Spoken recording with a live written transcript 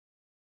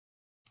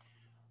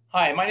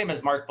Hi, my name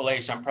is Mark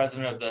Belage. I'm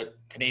president of the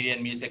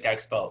Canadian Music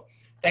Expo.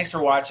 Thanks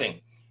for watching.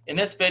 In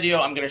this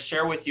video, I'm going to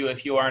share with you,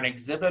 if you are an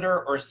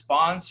exhibitor or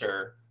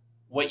sponsor,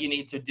 what you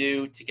need to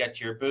do to get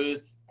to your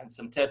booth and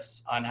some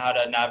tips on how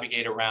to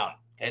navigate around.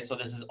 Okay, so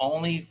this is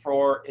only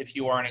for if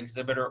you are an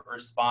exhibitor or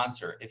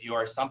sponsor. If you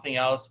are something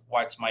else,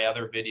 watch my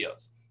other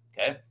videos,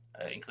 okay,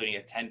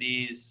 including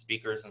attendees,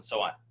 speakers, and so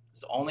on.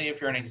 It's only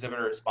if you're an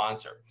exhibitor or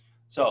sponsor.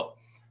 So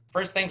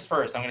first things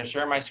first, I'm going to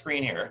share my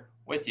screen here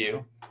with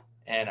you.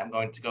 And I'm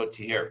going to go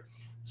to here.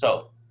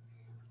 So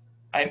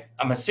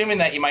I'm assuming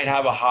that you might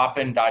have a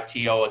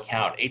hopin.to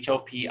account,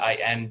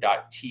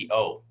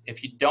 hopin.to.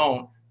 If you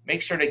don't,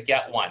 make sure to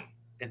get one.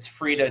 It's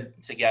free to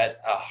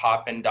get a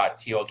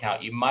hopin.to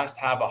account. You must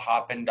have a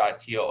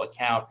hopin.to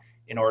account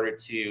in order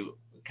to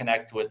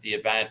connect with the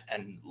event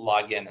and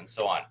log in and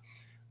so on.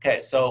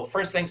 Okay, so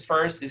first things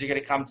first is you're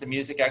going to come to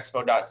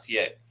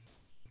musicexpo.ca.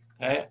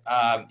 Okay,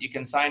 you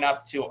can sign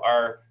up to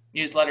our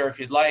newsletter if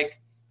you'd like.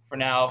 For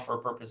now, for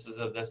purposes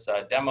of this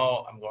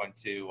demo, I'm going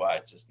to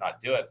just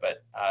not do it.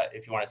 But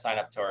if you want to sign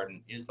up to our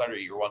newsletter,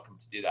 you're welcome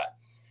to do that.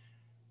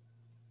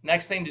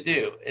 Next thing to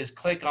do is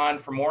click on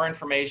for more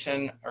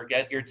information or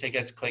get your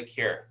tickets, click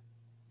here.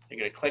 You're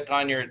going to click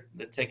on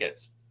the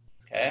tickets,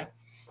 okay?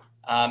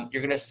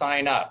 You're going to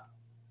sign up,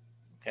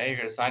 okay? You're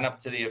going to sign up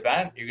to the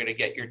event. You're going to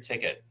get your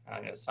ticket.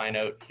 I'm going to sign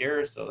out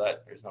here so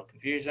that there's no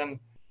confusion.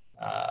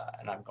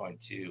 And I'm going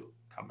to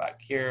come back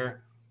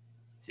here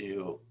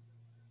to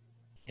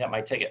get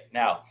my ticket.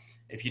 Now,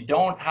 if you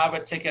don't have a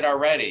ticket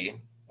already,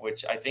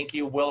 which I think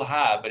you will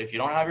have, but if you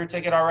don't have your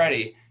ticket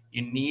already,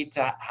 you need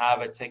to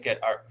have a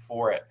ticket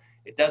for it.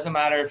 It doesn't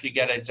matter if you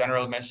get a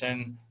general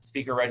admission,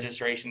 speaker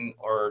registration,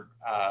 or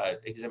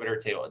exhibitor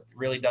table. It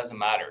really doesn't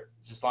matter,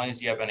 just as long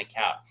as you have an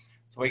account.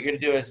 So what you're going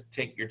to do is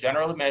take your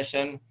general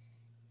admission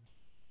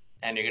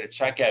and you're going to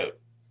check out.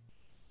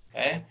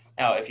 Okay.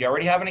 Now, if you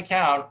already have an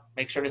account,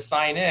 make sure to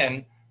sign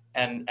in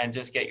and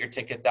just get your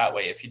ticket that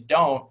way. If you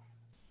don't,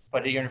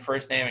 put in your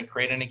first name and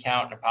create an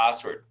account and a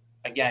password.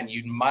 Again,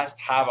 you must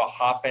have a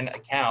Hopin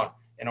account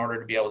in order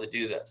to be able to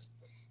do this.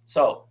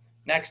 So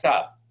next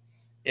up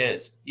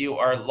is you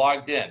are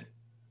logged in.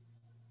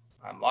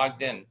 I'm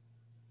logged in.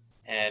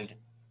 And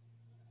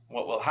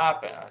what will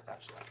happen,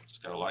 actually, I'm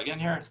just going to log in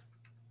here.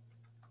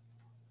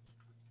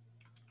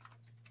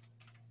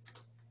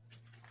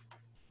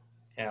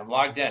 And I'm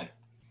logged in.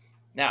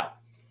 Now,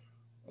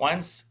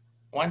 once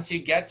you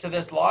get to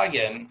this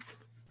login,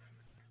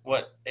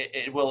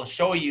 it will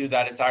show you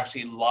that it's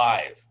actually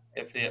live.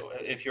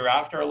 If you're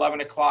after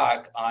 11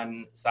 o'clock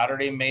on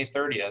Saturday, May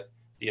 30th,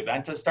 the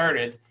event has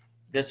started,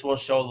 this will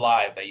show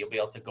live, that you'll be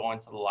able to go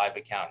into the live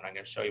account. And I'm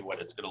going to show you what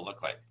it's going to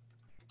look like.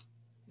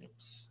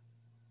 Oops.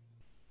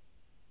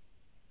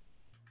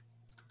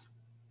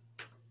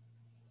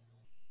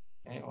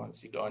 Okay,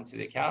 once you go into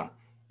the account,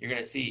 you're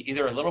going to see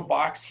either a little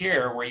box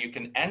here where you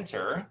can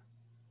enter,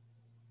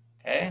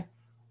 okay?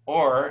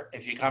 Or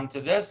if you come to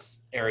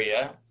this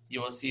area, you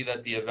will see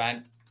that the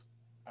event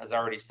has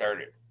already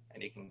started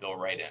and you can go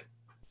right in,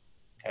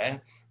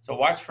 okay? So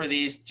watch for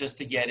these just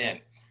to get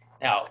in.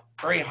 Now,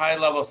 very high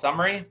level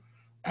summary.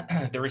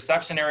 The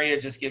reception area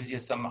just gives you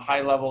some high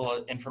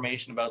level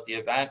information about the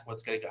event,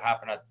 what's going to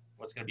happen,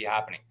 what's going to be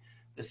happening.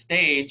 The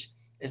stage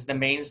is the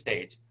main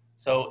stage.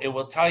 So it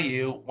will tell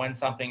you when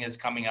something is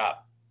coming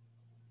up,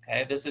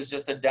 okay? This is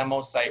just a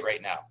demo site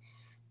right now.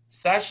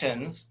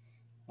 Sessions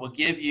will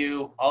give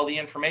you all the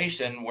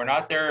information. We're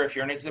not there. If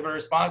you're an exhibitor or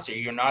sponsor,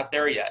 you're not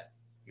there yet.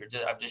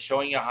 I'm just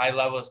showing you a high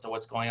level as to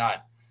what's going on.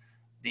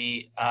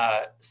 The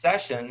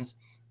sessions,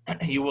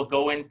 you would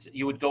go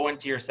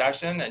into your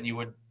session and you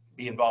would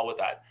be involved with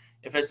that.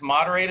 If it's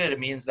moderated, it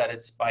means that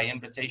it's by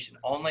invitation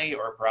only,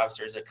 or perhaps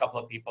there's a couple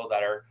of people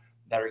that are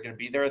going to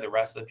be there. The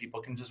rest of the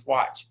people can just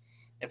watch.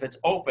 If it's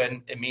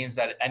open, it means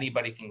that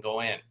anybody can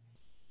go in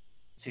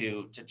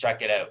to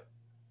check it out.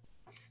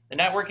 The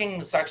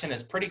networking section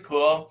is pretty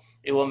cool.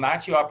 It will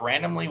match you up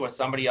randomly with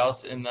somebody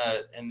else in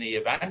the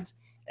event,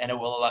 and it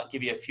will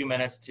give you a few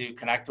minutes to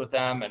connect with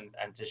them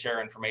and to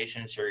share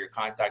information, share your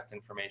contact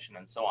information,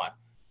 and so on.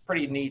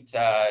 Pretty neat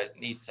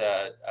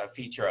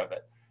feature of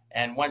it.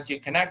 And once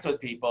you connect with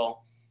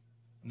people,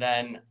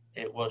 then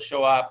it will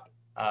show up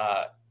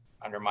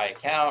under my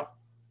account,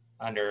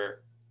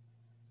 under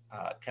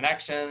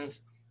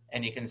connections,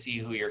 and you can see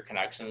who your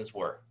connections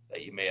were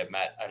that you may have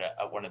met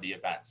at one of the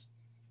events.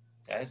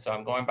 Okay, so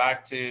I'm going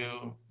back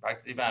to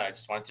the event. I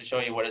just wanted to show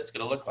you what it's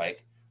going to look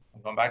like.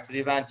 I'm going back to the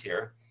event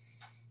here,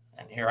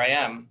 and here I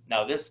am.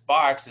 Now this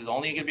box is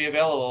only going to be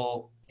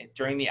available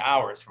during the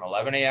hours from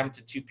 11 a.m.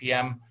 to 2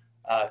 p.m.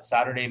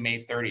 Saturday,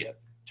 May 30th,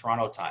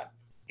 Toronto time,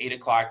 8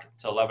 o'clock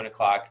to 11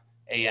 o'clock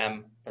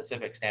a.m.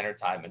 Pacific Standard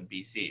Time in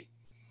BC.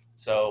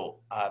 So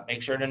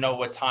make sure to know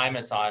what time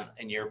it's on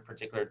in your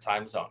particular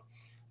time zone.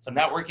 So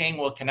networking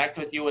will connect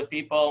with you with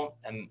people,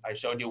 and I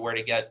showed you where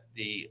to get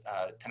the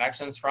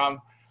connections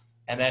from.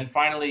 And then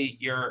finally,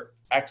 the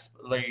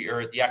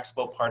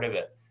expo part of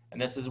it.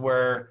 And this is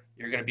where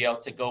you're going to be able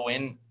to go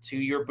into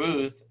your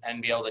booth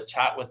and be able to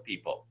chat with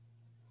people.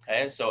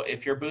 Okay, so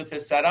if your booth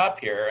is set up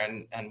here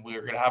and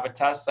we're going to have a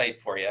test site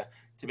for you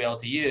to be able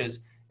to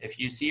use, if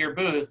you see your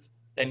booth,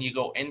 then you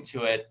go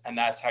into it, and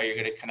that's how you're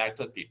going to connect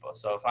with people.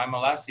 So if I'm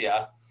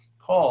Alessia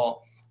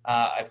Cole,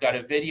 I've got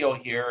a video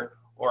here,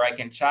 or I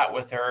can chat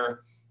with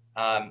her,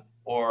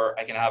 or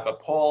I can have a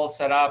poll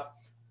set up,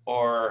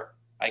 or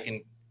I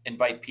can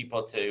invite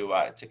people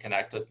to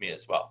connect with me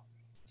as well.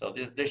 So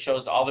this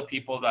shows all the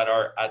people that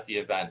are at the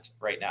event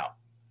right now.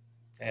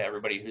 Okay,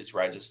 everybody who's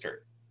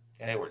registered.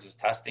 Okay, we're just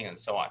testing and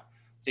so on.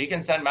 So you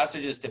can send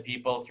messages to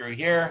people through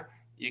here.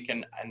 You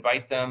can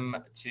invite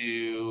them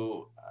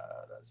to,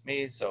 that's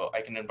me, so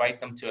I can invite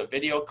them to a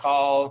video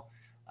call.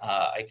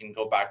 I can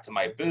go back to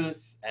my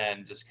booth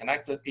and just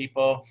connect with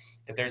people.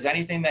 If there's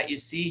anything that you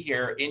see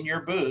here in your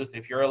booth,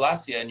 if you're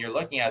Alessia and you're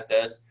looking at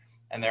this,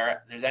 and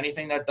there's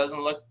anything that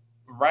doesn't look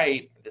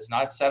right, it's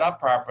not set up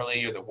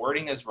properly, or the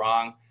wording is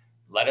wrong,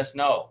 let us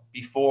know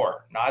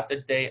before, not the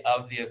day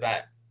of the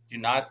event. Do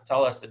not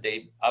tell us the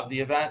day of the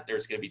event.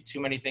 There's going to be too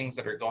many things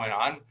that are going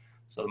on.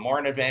 So the more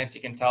in advance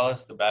you can tell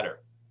us, the better.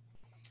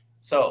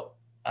 So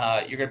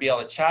you're going to be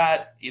able to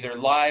chat either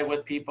live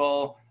with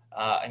people.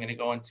 I'm going to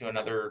go into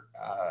another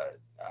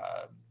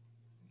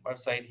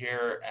website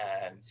here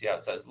and see how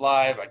it says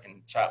live. I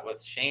can chat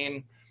with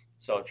Shane.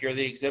 So if you're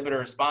the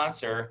exhibitor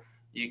sponsor,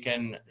 you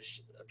can,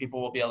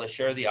 people will be able to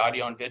share the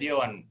audio and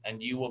video, and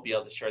you will be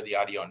able to share the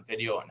audio and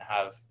video and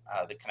have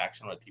the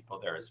connection with people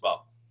there as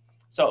well.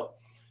 So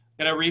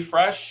I'm going to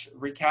refresh,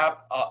 recap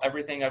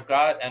everything I've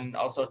got, and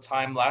also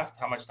time left,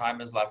 how much time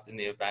is left in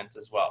the event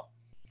as well.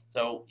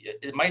 So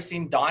it might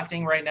seem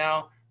daunting right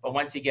now, but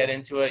once you get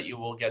into it, you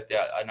will get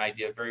an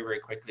idea very, very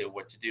quickly of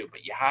what to do.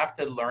 But you have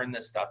to learn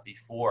this stuff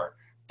before.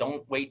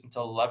 Don't wait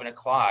until 11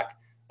 o'clock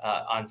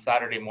on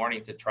Saturday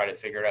morning to try to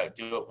figure it out.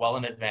 Do it well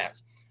in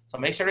advance. So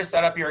make sure to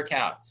set up your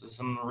account. So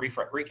some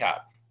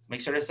recap.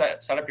 Make sure to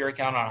set up your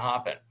account on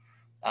Hopin.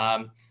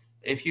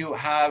 If you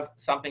have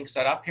something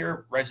set up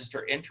here,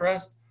 register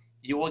interest,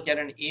 you will get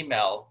an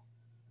email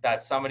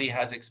that somebody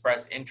has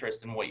expressed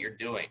interest in what you're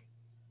doing,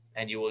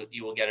 and you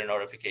will get a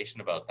notification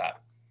about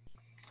that.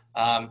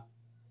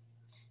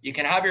 You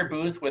can have your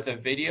booth with a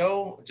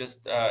video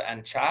just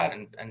and chat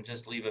and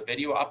just leave a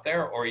video up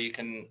there, or you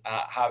can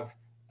have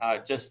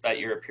just that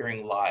you're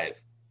appearing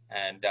live,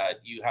 and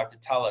you have to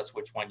tell us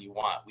which one you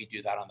want. We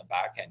do that on the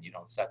back end. You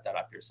don't set that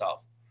up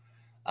yourself.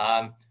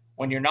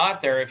 When you're not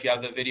there, if you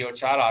have the video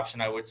chat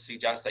option, I would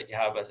suggest that you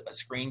have a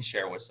screen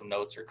share with some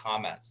notes or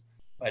comments.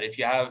 But if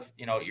you have,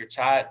 your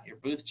chat, your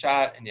booth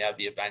chat, and you have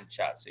the event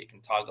chat, so you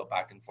can toggle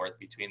back and forth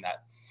between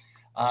that.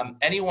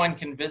 Anyone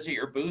can visit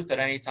your booth at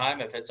any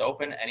time. If it's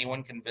open,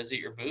 anyone can visit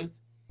your booth.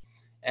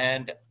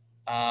 And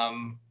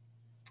for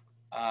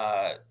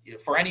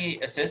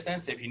any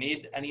assistance, if you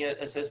need any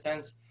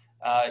assistance,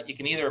 you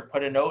can either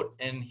put a note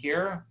in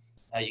here.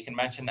 You can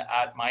mention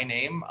at my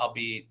name. I'll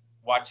be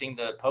watching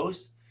the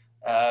posts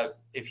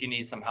if you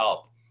need some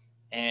help.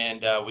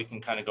 And we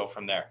can kind of go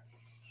from there.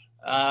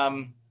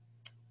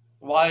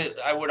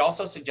 I would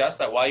also suggest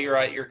that while you're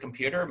at your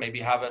computer, maybe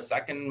have a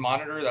second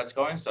monitor that's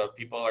going. So if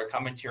people are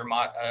coming to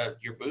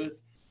your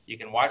booth, you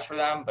can watch for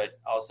them, but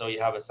also you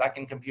have a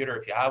second computer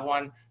if you have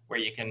one where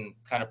you can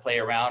kind of play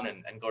around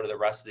and go to the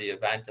rest of the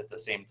event at the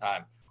same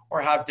time,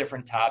 or have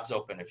different tabs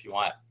open if you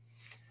want.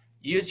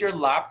 Use your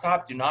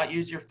laptop. Do not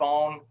use your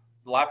phone.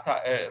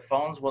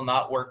 Phones will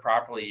not work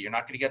properly. You're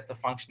not going to get the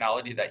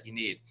functionality that you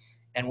need.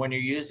 And when you're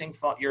using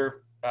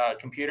your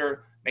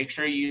computer, make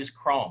sure you use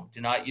Chrome. Do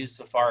not use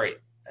Safari.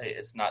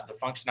 It's not, the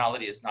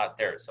functionality is not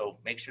there. So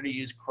make sure to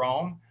use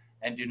Chrome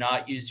and do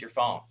not use your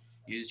phone.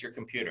 Use your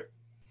computer.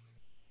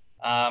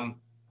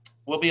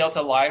 We'll be able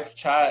to live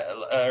chat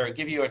or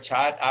give you a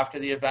chat after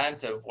the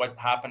event of what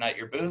happened at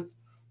your booth.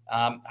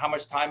 How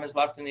much time is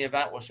left in the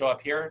event will show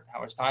up here. How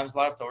much time is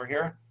left over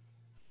here.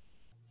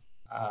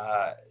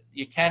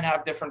 You can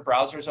have different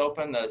browsers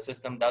open. The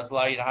system does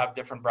allow you to have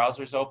different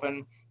browsers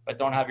open, but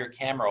don't have your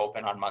camera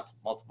open on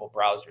multiple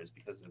browsers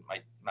because it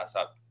might mess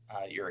up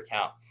your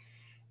account.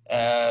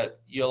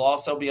 You'll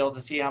also be able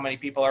to see how many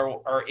people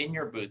are in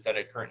your booth at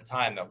a current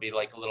time. There'll be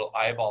like a little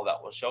eyeball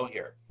that will show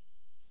here.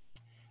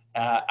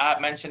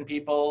 Mention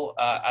people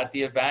at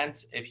the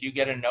event. If you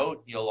get a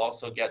note, you'll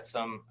also get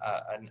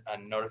a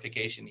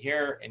notification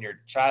here in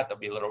your chat.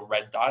 There'll be a little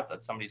red dot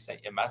that somebody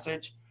sent you a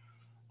message.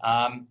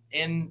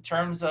 In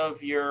terms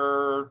of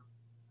your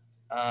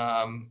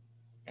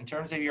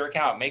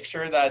account, make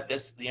sure that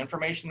the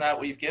information that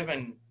we've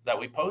given, that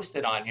we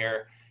posted on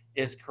here,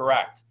 is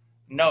correct.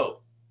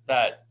 Note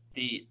that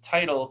the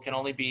title can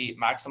only be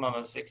maximum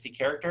of 60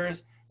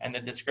 characters and the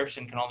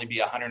description can only be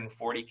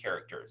 140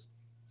 characters.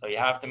 So you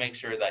have to make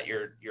sure that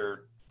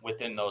you're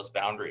within those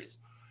boundaries.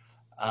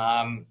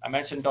 I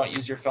mentioned don't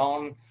use your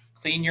phone.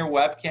 Clean your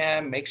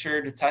webcam. Make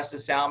sure to test the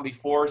sound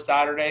before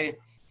Saturday.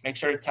 Make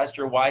sure to test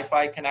your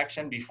Wi-Fi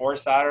connection before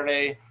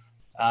Saturday.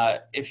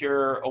 If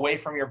you're away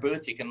from your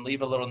booth, you can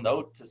leave a little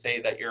note to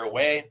say that you're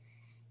away.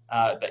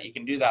 That you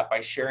can do that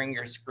by sharing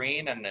your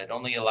screen, and it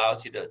only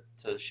allows you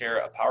to share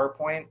a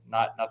PowerPoint,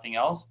 nothing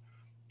else.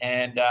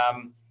 And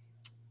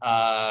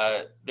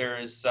And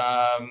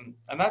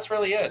that's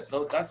really it.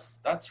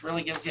 That's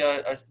really gives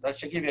you that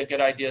should give you a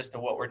good idea as to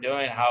what we're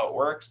doing, how it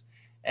works.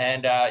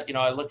 And you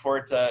know, I look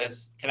forward to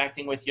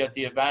connecting with you at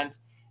the event.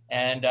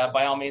 And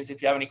by all means,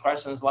 if you have any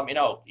questions, let me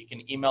know. You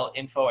can email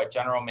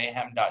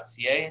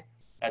info@generalmayhem.ca.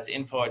 That's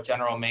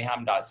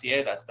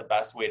info@generalmayhem.ca. That's the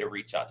best way to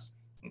reach us.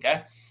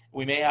 Okay.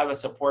 We may have a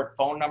support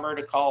phone number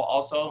to call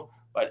also,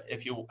 but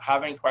if you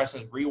have any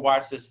questions,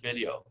 rewatch this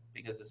video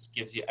because this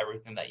gives you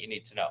everything that you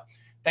need to know.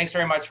 Thanks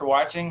very much for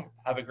watching.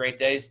 Have a great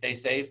day. Stay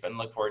safe and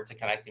look forward to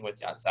connecting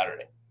with you on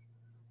Saturday.